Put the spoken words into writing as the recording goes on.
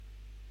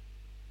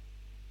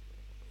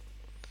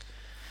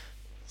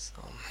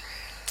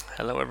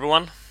Hello,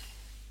 everyone,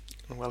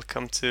 and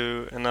welcome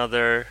to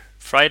another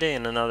Friday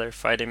and another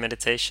Friday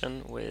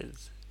meditation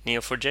with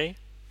Neo4j.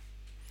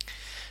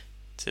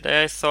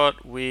 Today, I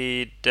thought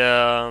we'd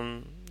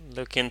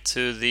look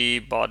into the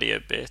body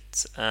a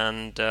bit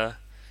and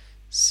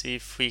see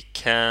if we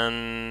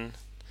can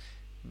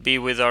be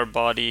with our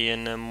body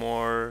in a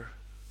more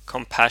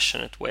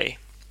compassionate way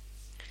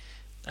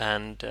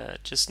and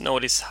just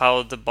notice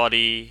how the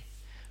body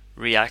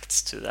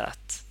reacts to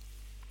that.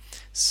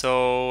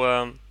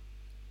 So,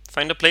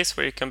 find a place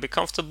where you can be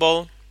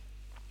comfortable,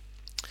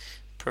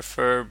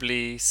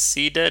 preferably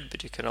seated,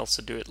 but you can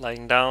also do it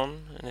lying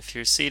down. And if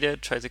you're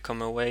seated, try to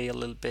come away a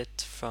little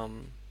bit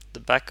from the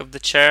back of the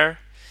chair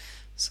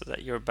so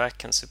that your back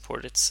can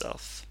support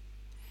itself.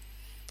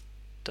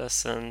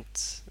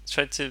 Doesn't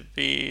try to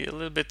be a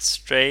little bit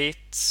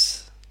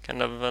straight,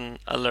 kind of an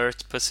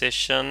alert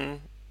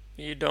position.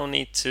 You don't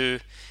need to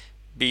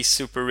be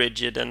super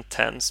rigid and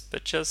tense,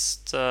 but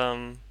just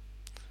kind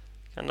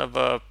of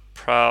a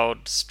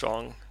proud,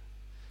 strong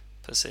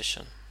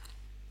position.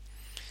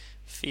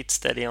 Feet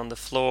steady on the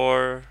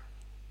floor,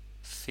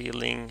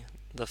 feeling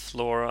the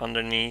floor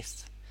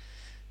underneath,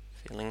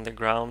 feeling the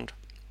ground.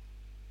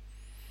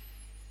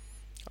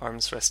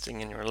 Arms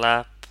resting in your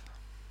lap,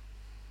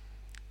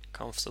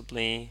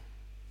 comfortably,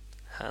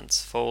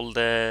 hands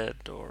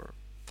folded or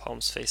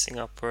palms facing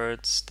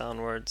upwards,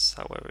 downwards,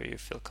 however you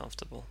feel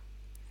comfortable.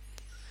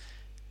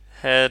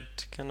 Head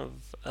kind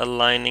of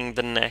aligning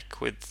the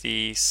neck with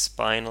the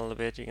spine a little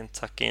bit. You can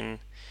tuck in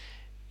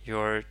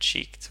your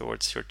cheek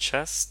towards your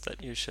chest.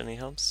 That usually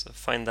helps. So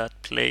find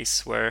that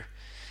place where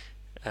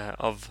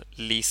of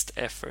least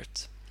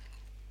effort.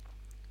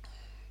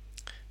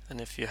 And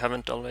if you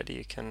haven't already,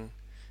 you can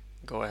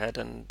go ahead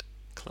and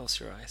close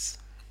your eyes.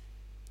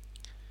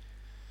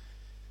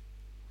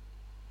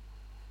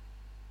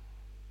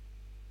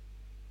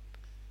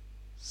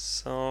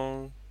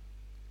 So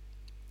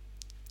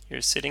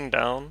you're sitting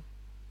down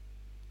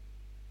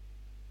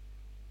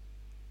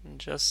and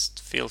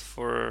just feel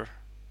for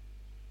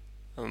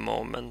a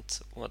moment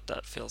what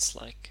that feels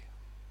like.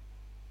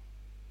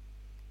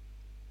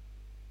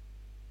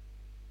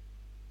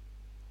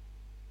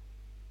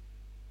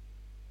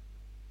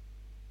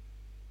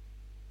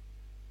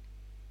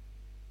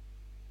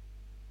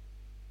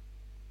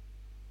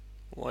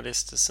 What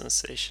is the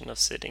sensation of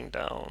sitting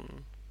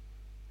down?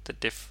 The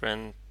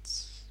different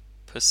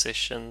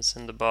positions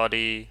in the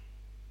body,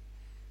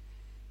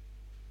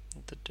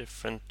 the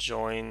different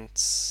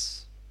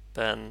joints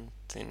bent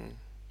in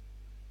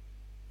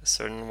a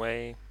certain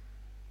way.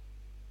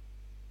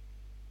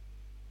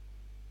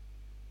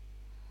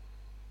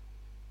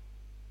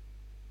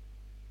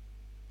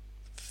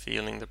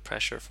 Feeling the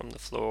pressure from the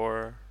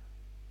floor,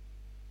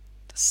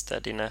 the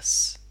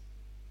steadiness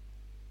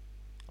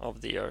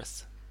of the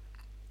earth.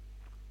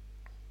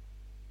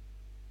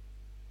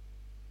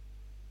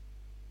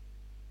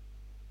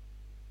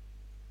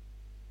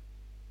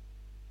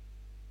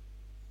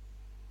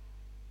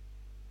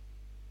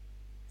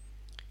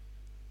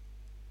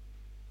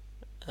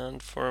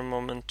 And for a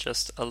moment,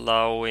 just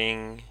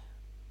allowing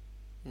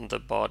the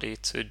body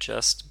to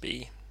just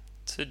be,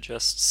 to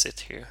just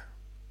sit here.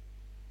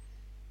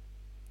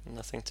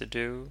 Nothing to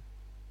do,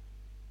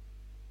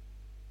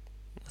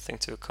 nothing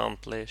to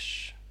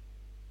accomplish.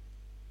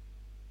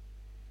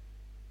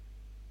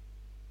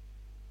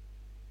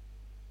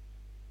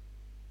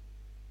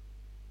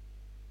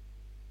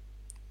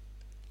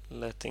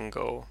 Letting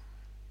go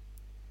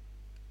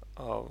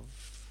of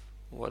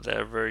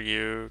whatever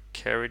you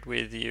carried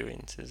with you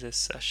into this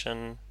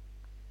session.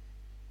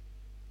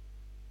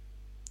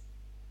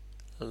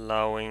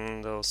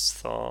 Allowing those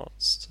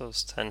thoughts,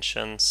 those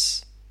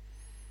tensions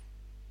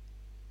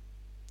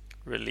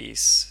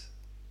release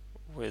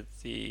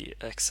with the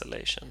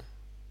exhalation.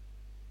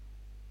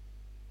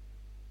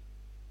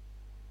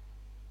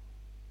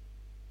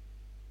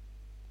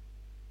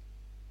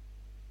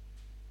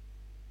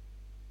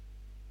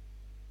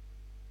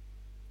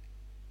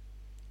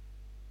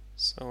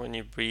 So when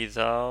you breathe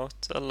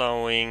out,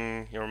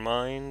 allowing your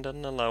mind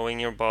and allowing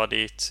your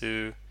body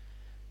to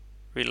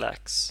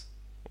relax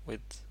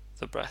with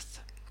the breath.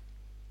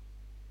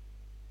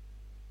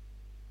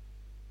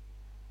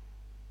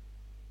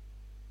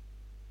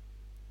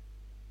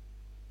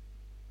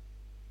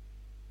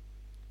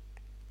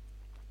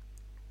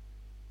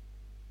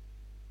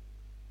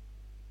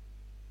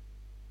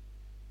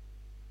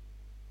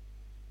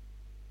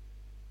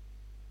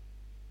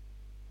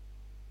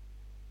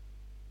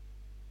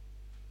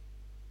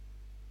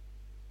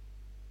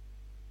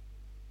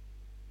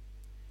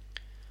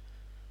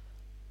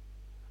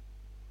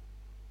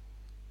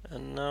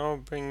 And now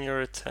bring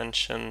your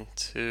attention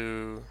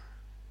to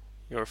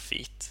your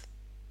feet.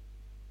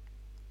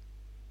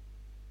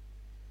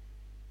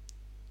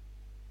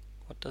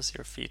 What does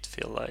your feet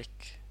feel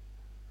like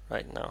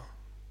right now?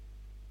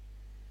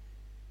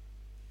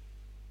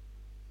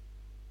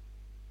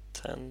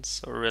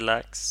 Tense or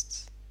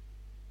relaxed?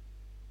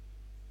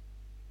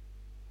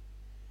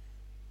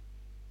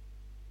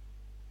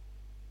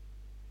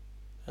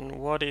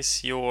 And what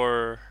is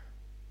your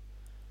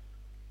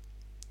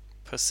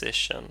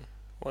position?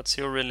 What's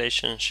your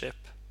relationship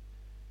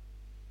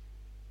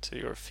to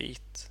your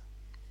feet?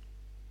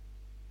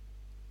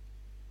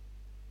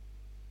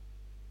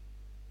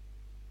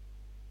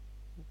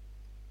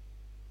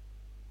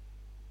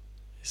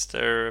 Is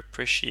there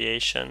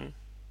appreciation?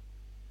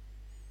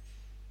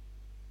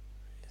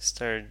 Is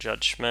there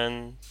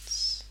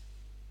judgment?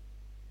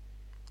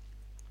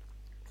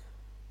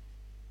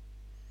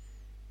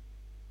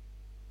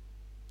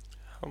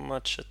 How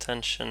much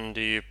attention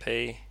do you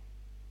pay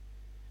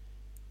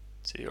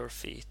to your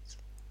feet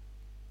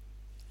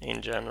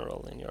in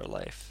general in your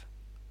life?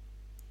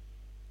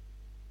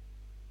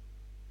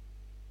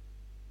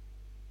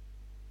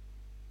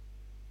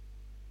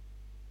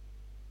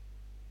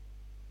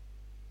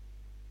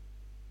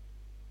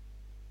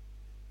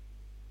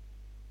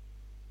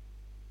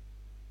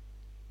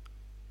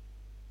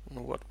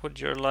 And what would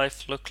your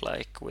life look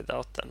like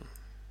without them?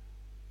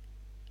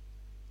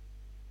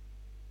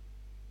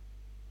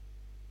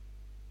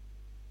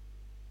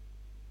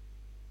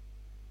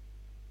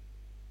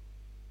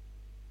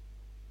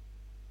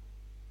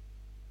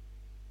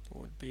 It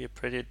would be a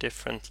pretty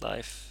different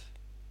life,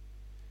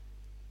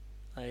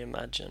 I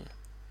imagine,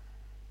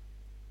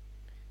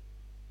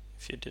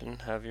 if you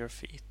didn't have your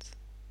feet.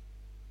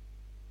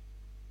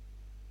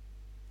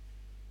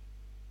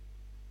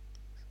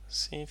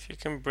 See if you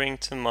can bring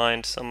to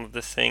mind some of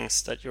the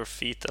things that your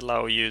feet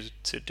allow you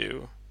to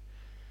do,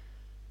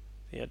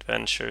 the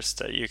adventures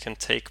that you can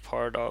take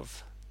part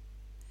of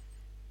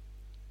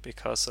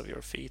because of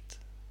your feet.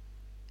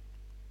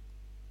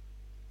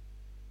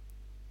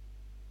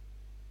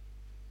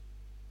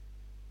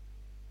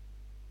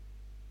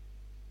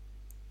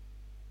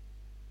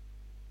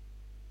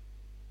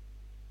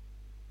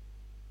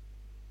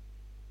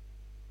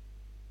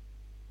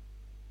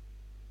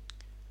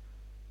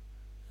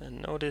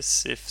 And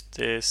notice if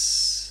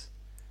this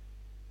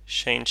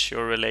changed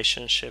your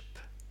relationship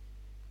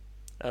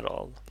at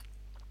all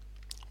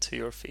to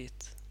your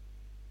feet.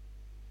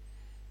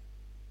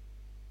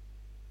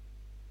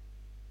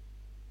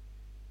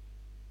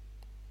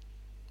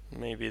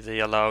 Maybe they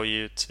allow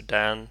you to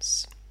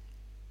dance,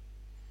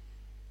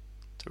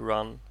 to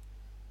run,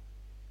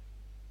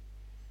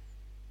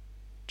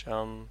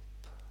 jump,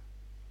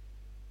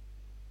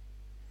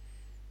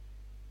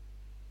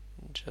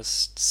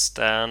 just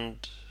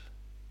stand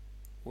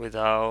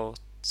without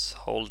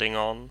holding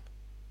on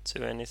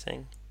to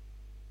anything.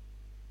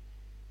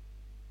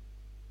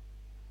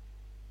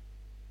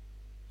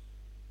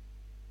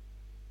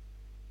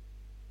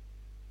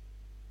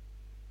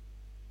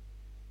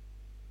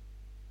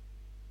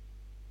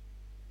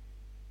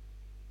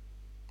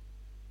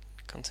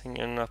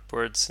 Continuing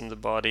upwards in the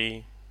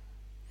body,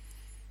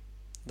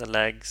 the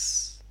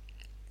legs,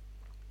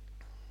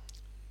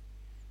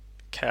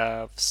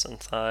 calves and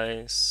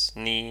thighs,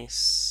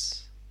 knees,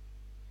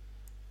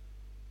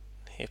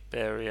 hip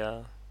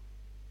area.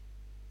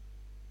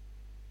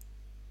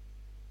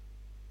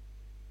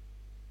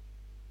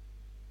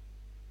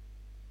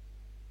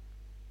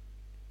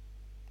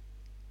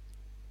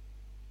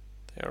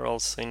 They are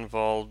also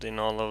involved in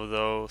all of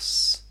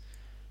those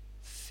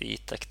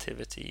feet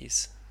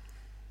activities.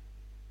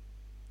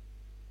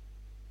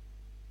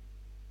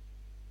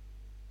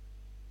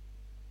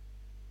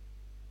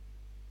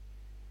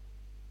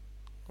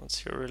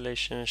 What's your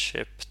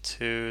relationship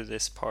to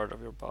this part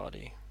of your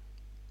body?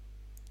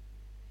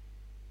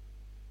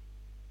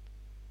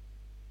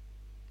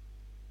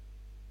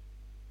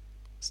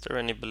 Is there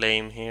any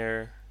blame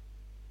here?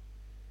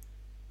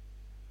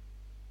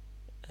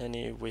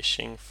 Any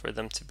wishing for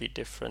them to be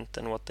different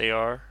than what they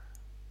are?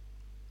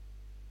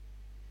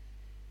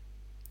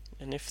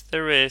 And if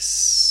there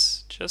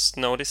is, just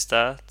notice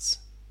that.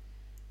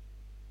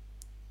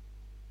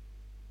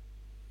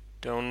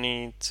 Don't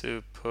need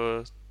to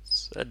put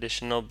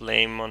additional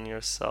blame on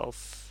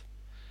yourself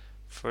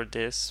for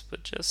this,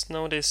 but just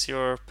notice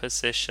your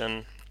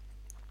position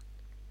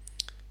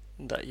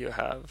that you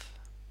have.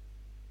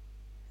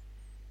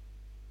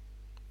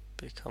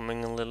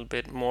 Becoming a little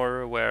bit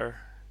more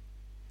aware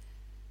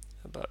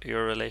about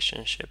your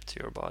relationship to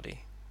your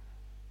body.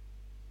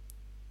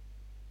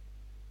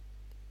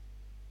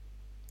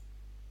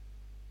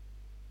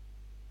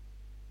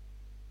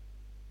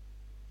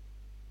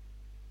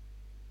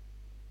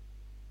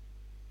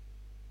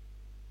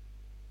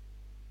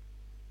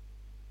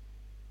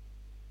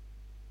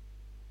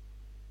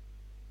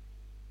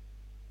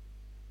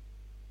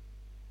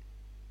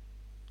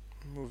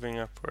 Moving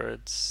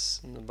upwards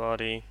in the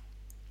body,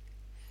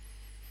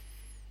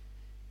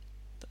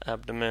 the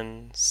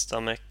abdomen,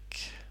 stomach,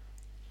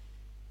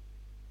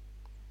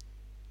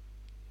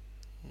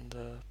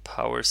 the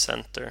power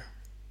center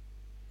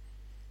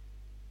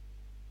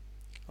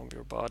of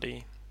your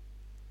body.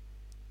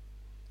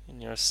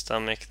 In your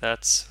stomach,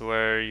 that's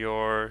where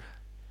your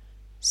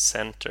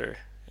center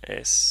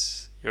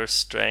is, your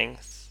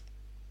strength.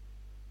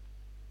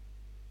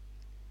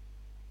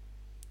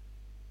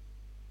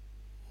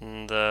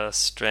 The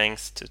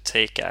strength to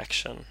take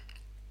action,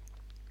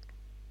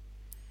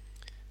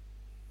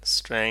 the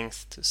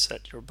strength to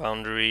set your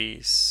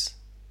boundaries,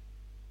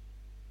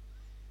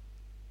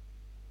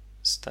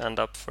 stand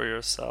up for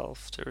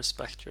yourself, to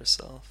respect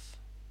yourself.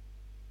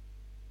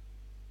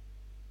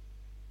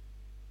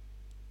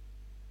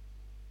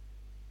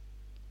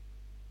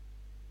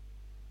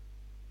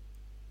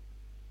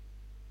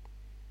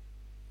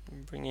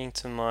 Bringing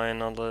to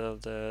mind all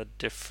of the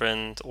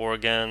different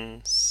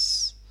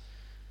organs,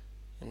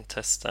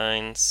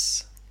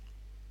 intestines,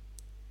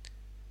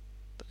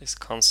 that is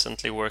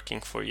constantly working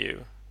for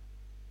you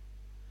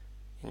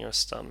in your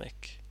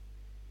stomach,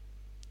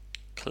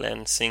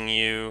 cleansing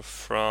you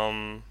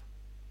from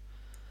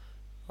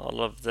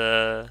all of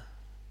the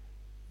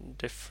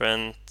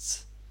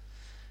different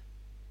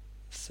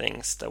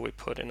things that we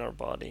put in our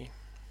body,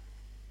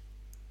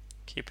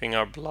 keeping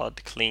our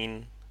blood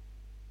clean,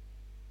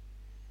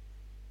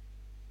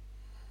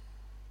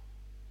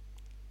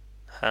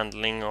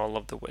 handling all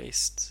of the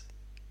waste.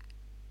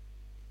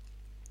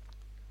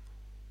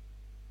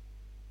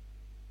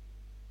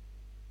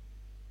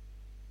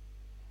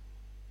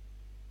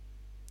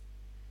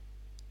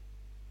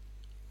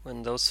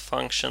 When those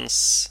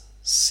functions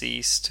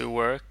cease to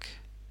work,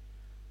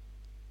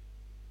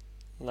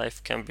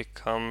 life can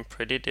become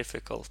pretty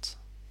difficult.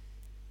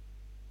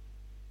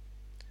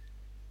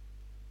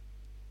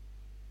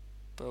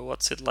 But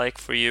what's it like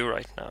for you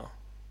right now?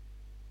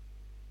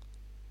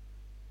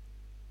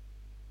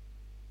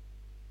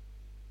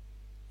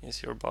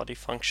 Is your body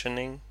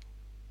functioning?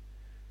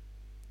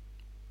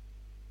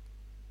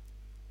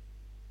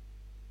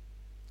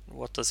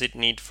 What does it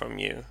need from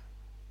you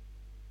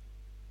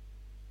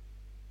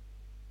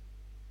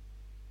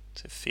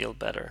to feel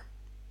better,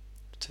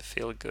 to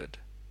feel good?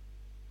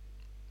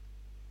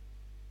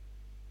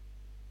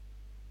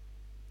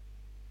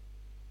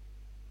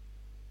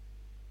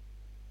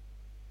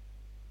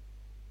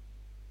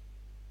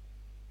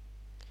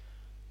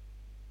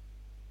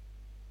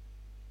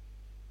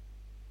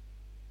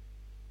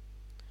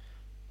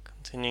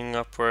 Continuing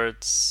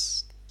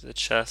upwards, the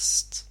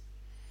chest,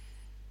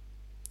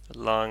 the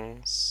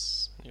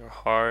lungs, your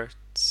heart,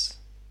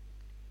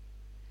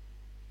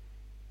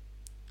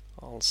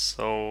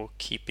 also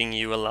keeping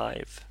you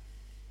alive,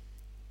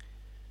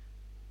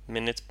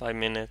 minute by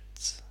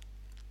minute,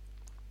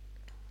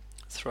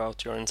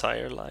 throughout your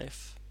entire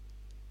life,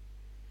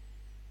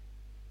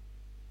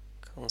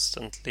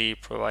 constantly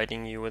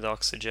providing you with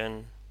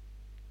oxygen,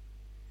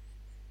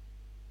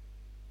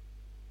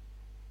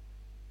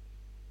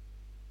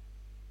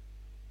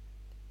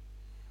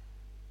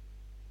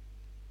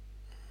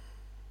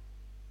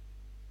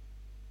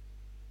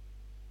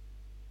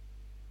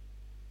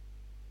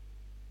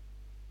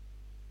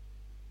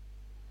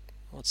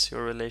 What's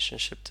your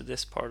relationship to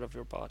this part of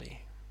your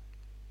body?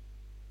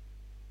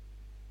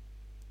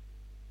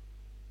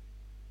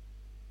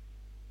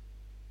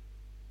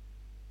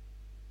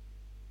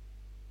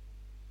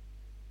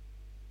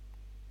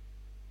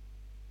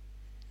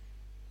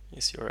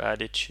 Is your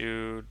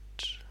attitude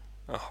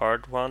a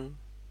hard one?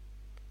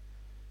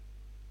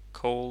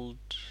 Cold,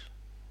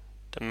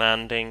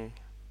 demanding,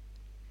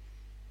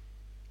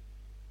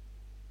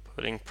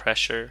 putting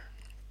pressure?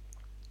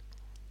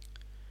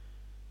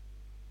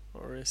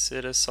 Or is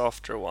it a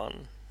softer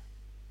one?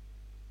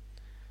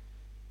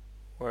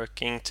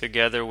 Working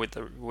together with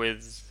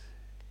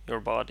your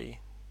body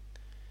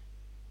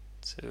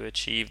to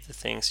achieve the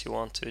things you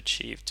want to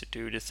achieve, to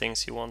do the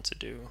things you want to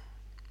do.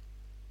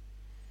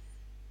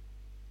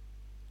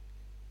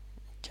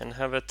 Can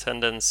have a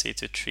tendency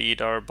to treat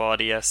our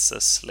body as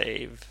a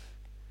slave,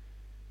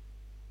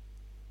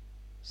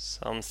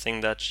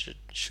 something that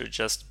should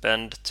just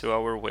bend to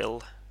our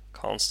will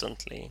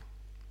constantly.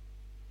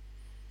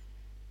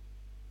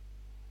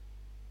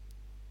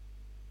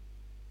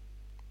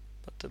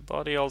 But the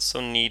body also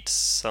needs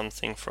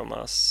something from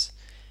us.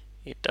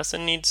 It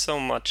doesn't need so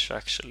much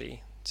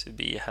actually to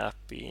be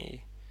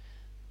happy.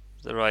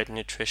 The right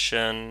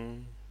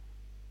nutrition,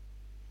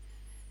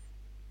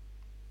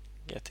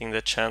 getting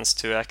the chance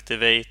to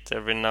activate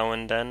every now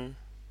and then.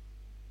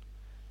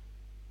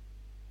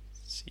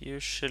 It's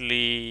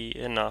usually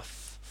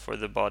enough for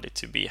the body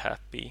to be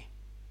happy.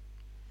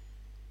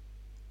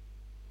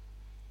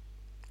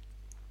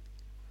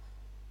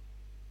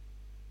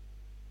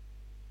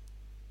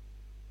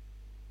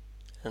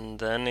 And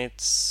then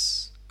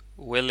it's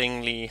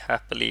willingly,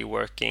 happily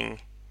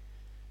working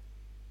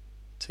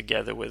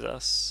together with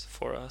us,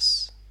 for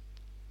us.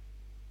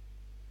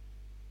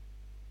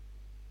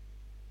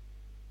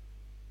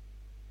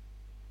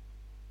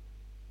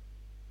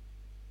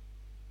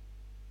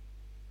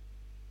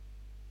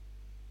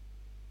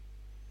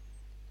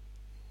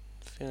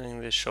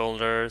 Feeling the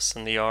shoulders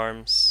and the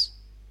arms.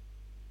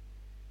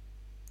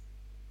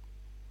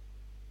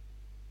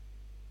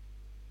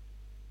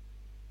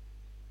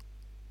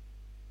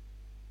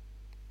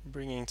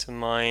 Bringing to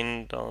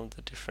mind all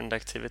the different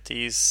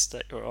activities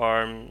that your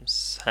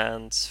arms,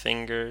 hands,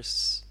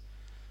 fingers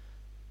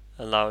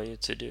allow you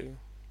to do.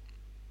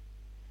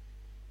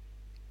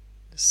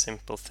 The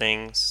simple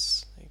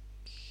things like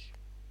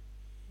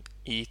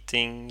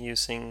eating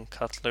using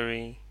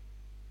cutlery,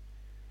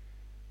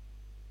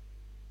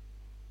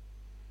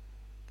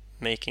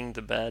 making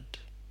the bed,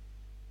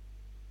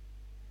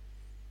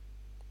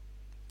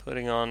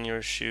 putting on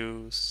your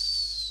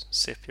shoes,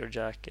 zip your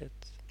jacket.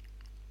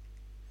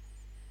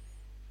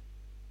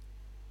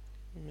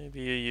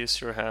 Maybe you use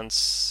your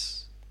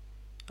hands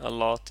a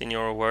lot in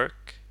your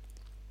work.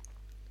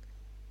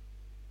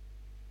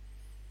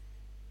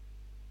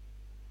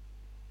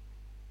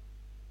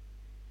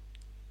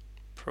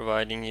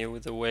 Providing you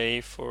with a way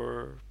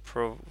for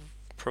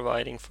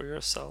providing for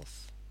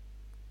yourself.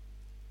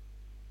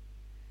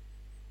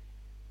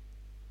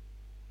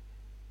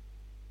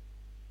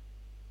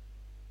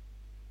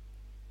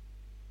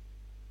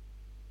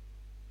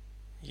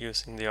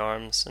 Using the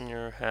arms and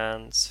your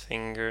hands,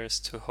 fingers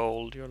to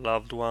hold your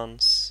loved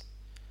ones.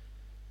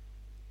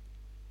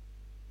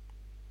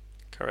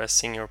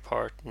 Caressing your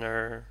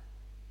partner,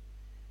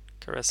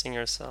 caressing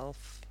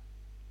yourself.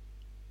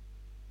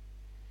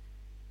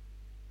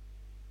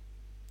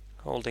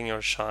 Holding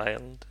your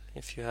child,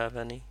 if you have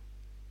any.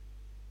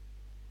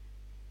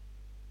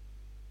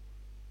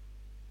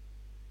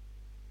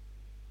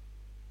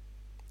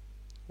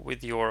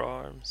 With your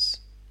arms,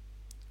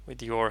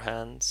 with your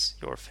hands,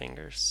 your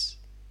fingers.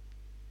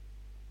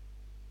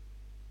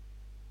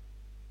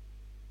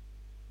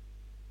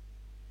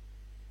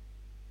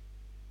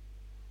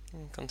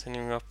 And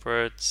continuing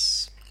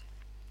upwards,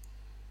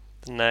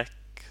 the neck,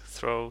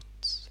 throat.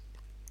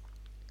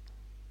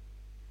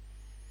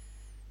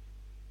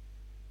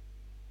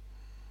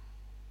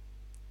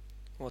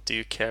 What do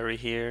you carry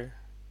here?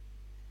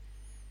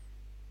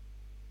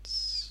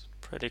 It's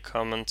pretty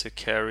common to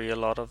carry a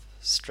lot of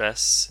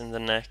stress in the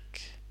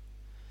neck,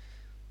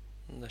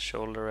 in the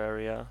shoulder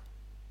area.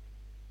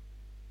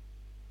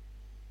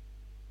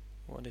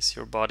 What is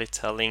your body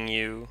telling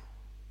you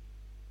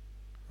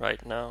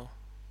right now?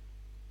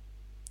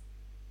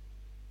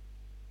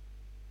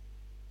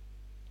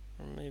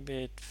 Or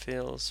maybe it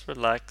feels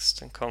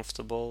relaxed and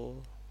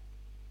comfortable.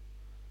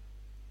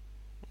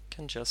 You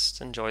can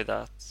just enjoy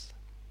that.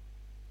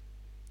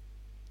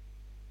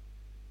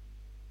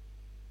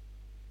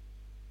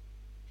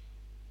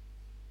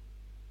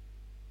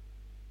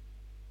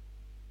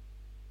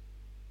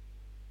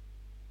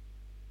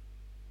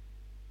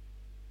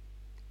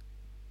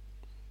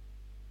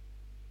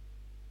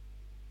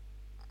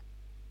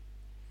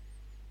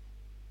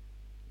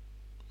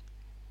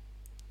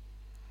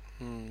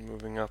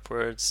 Moving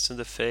upwards to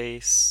the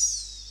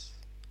face.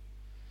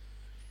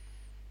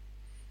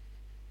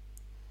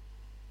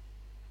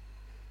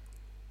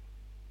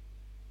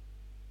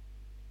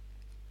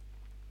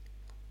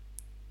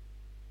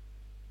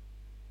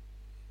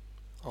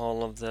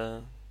 All of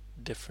the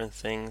different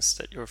things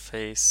that your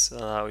face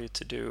allow you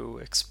to do,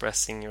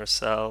 expressing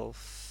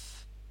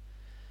yourself,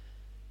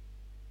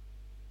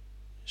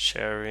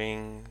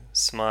 sharing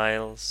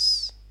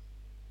smiles,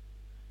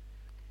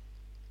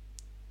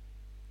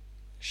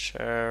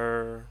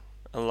 share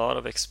a lot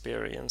of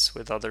experience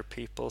with other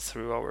people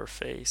through our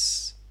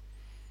face.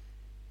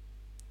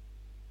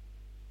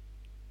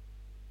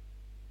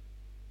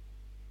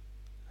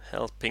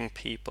 Helping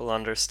people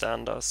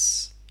understand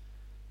us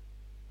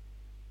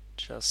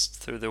just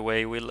through the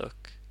way we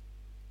look.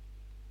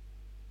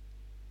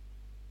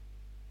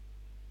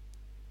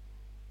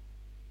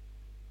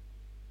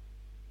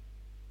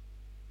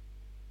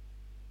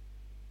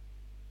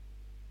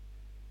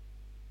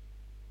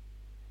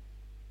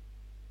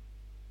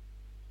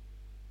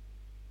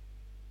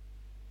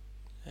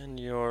 And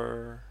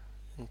your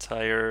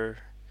entire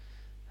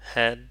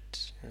head,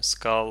 your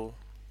skull,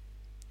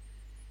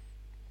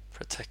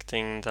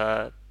 protecting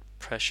that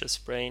precious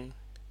brain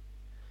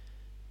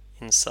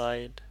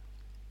inside,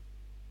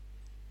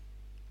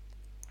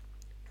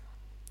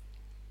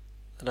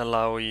 that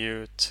allow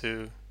you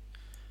to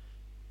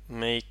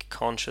make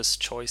conscious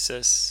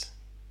choices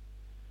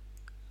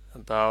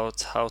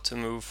about how to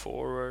move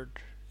forward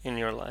in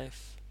your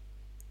life.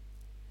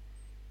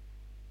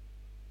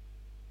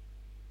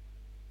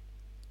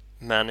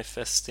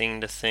 Manifesting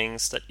the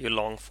things that you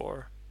long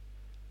for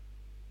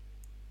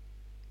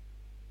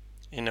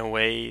in a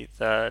way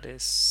that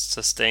is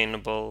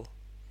sustainable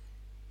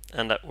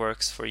and that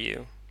works for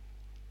you.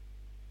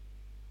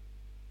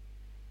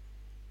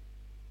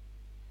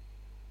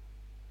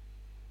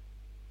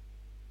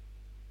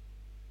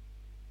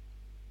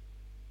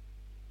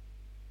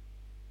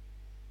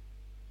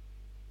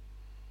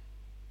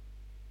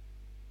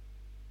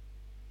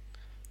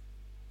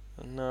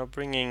 And now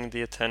bringing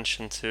the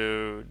attention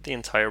to the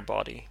entire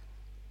body,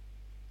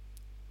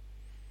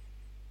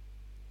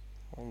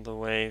 all the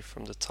way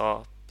from the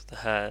top, the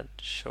head,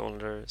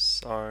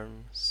 shoulders,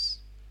 arms,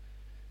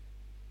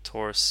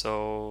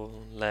 torso,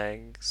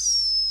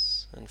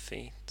 legs, and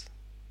feet.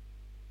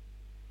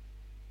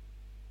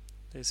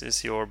 This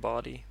is your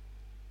body.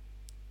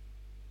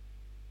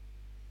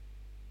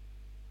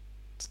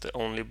 It's the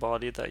only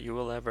body that you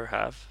will ever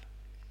have.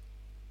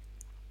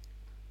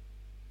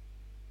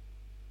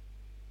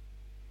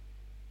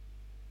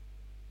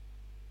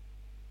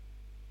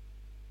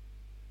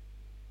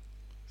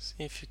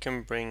 See if you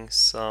can bring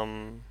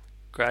some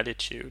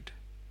gratitude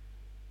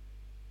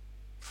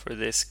for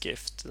this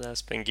gift that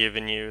has been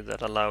given you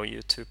that allow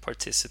you to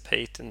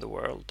participate in the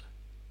world.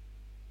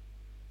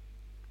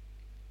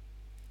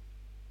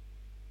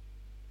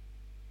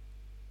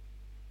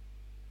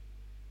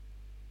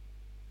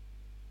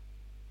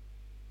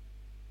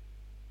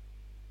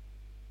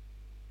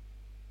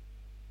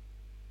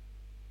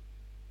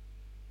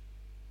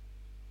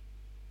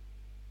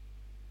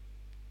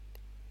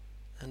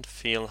 and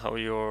feel how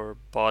your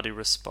body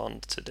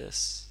responds to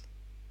this.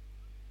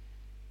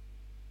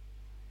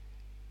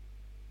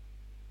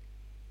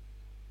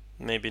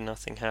 Maybe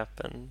nothing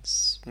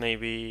happens,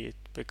 maybe it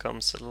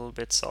becomes a little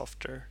bit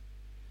softer,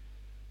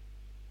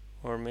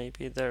 or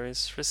maybe there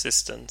is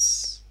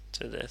resistance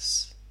to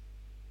this.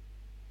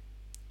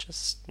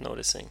 Just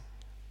noticing.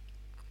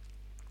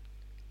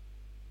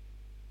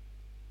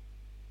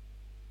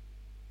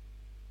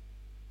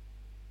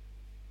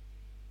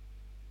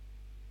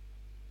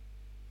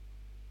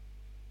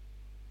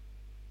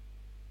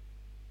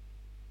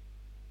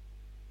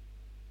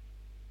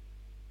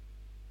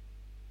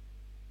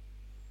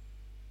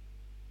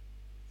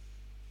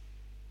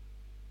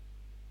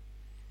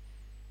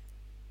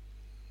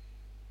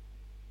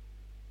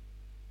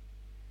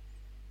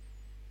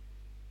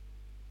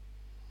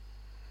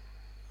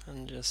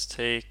 And just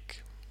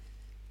take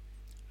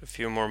a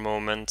few more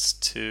moments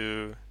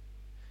to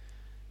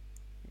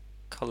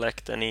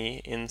collect any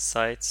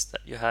insights that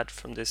you had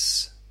from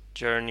this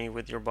journey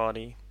with your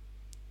body.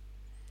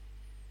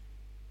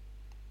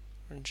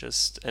 Or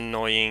just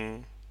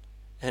enjoying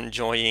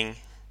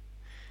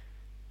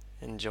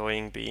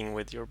being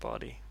with your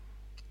body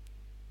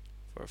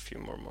for a few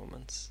more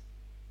moments.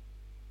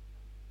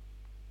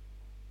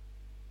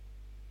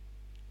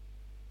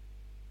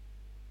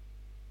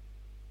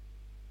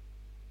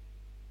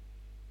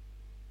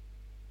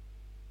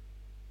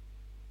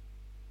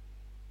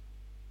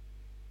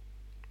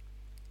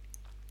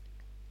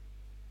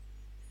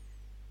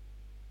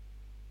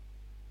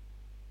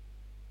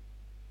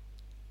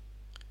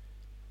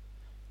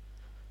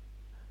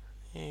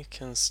 You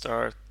can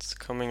start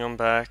coming on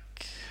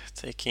back,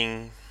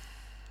 taking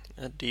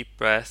a deep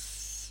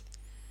breath,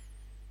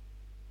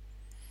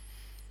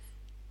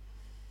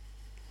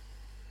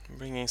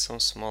 bringing some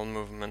small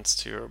movements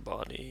to your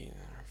body,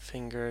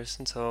 fingers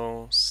and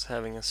toes,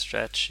 having a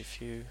stretch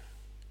if you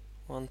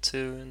want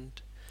to, and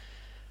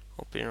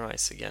open your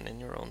eyes again in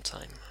your own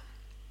time.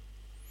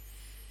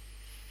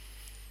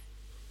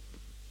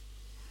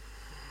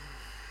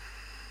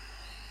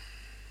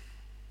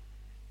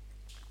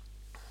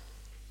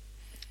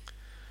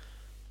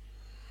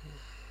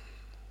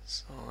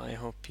 So I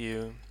hope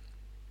you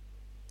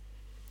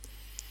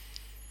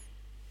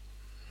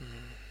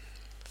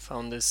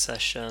found this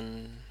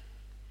session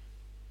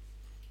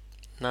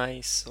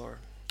nice or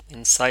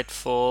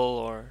insightful,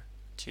 or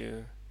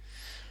you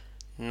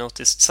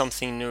noticed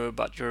something new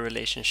about your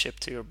relationship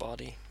to your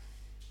body.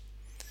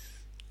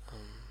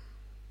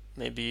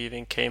 Maybe you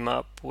even came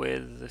up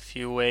with a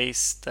few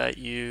ways that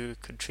you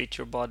could treat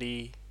your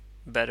body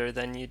better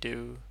than you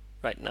do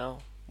right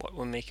now. What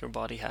will make your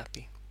body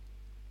happy?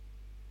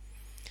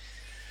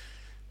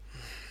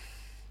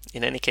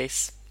 In any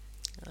case,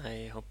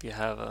 I hope you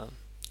have a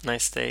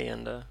nice day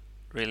and a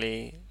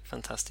really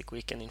fantastic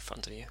weekend in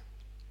front of you.